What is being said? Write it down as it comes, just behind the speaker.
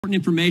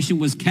Information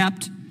was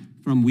kept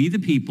from we the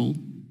people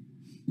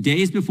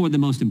days before the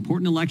most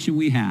important election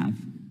we have,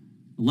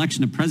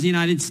 election of President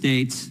of the United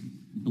States,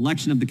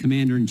 election of the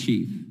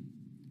Commander-in-Chief.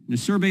 In a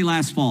survey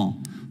last fall,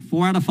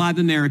 4 out of 5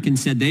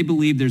 Americans said they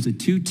believe there's a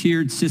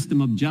two-tiered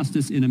system of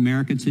justice in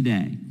America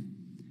today.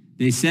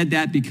 They said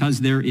that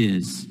because there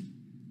is.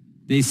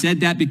 They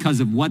said that because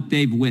of what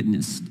they've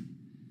witnessed.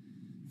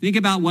 Think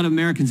about what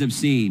Americans have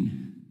seen.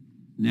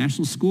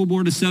 National School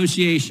Board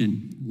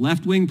Association,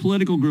 left-wing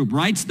political group,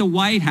 writes the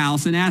White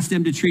House and asks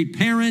them to treat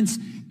parents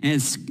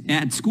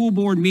at school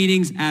board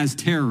meetings as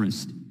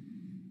terrorists.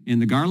 And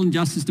the Garland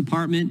Justice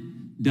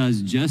Department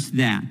does just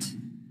that.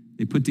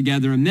 They put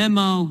together a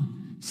memo,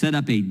 set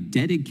up a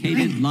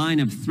dedicated line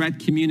of threat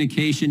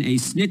communication, a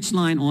snitch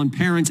line on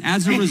parents.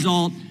 As a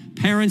result,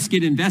 parents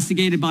get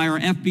investigated by our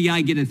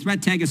FBI, get a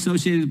threat tag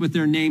associated with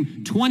their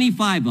name,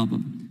 25 of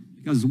them,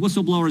 because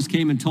whistleblowers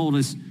came and told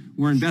us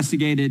were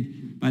investigated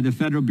by the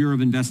Federal Bureau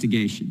of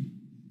Investigation.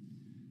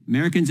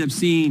 Americans have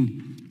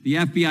seen the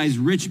FBI's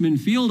Richmond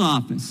field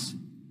office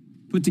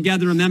put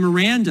together a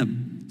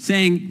memorandum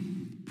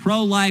saying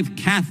pro-life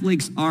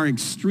Catholics are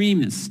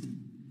extremists.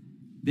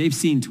 They've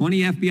seen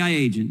 20 FBI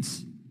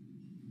agents,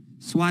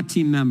 SWAT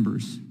team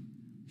members,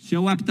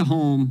 show up at the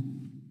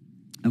home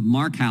of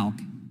Mark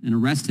Houck and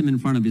arrest him in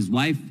front of his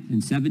wife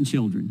and 7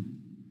 children,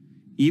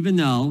 even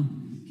though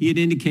he had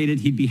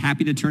indicated he'd be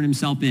happy to turn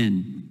himself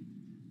in.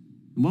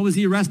 And what was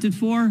he arrested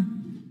for?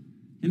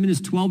 Him and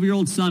his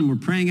 12-year-old son were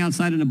praying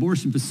outside an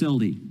abortion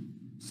facility.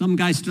 Some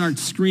guy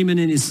starts screaming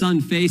in his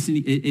son's face, and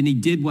he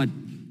did what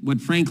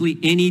frankly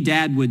any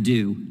dad would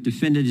do,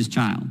 defended his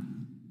child.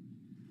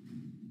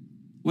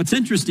 What's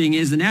interesting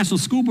is the National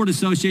School Board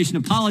Association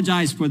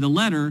apologized for the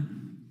letter,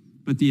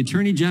 but the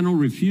Attorney General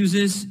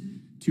refuses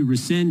to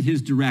rescind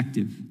his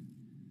directive.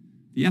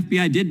 The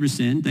FBI did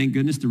rescind, thank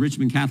goodness, the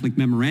Richmond Catholic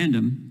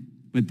Memorandum,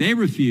 but they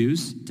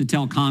refuse to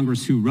tell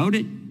Congress who wrote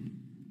it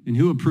and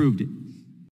who approved it.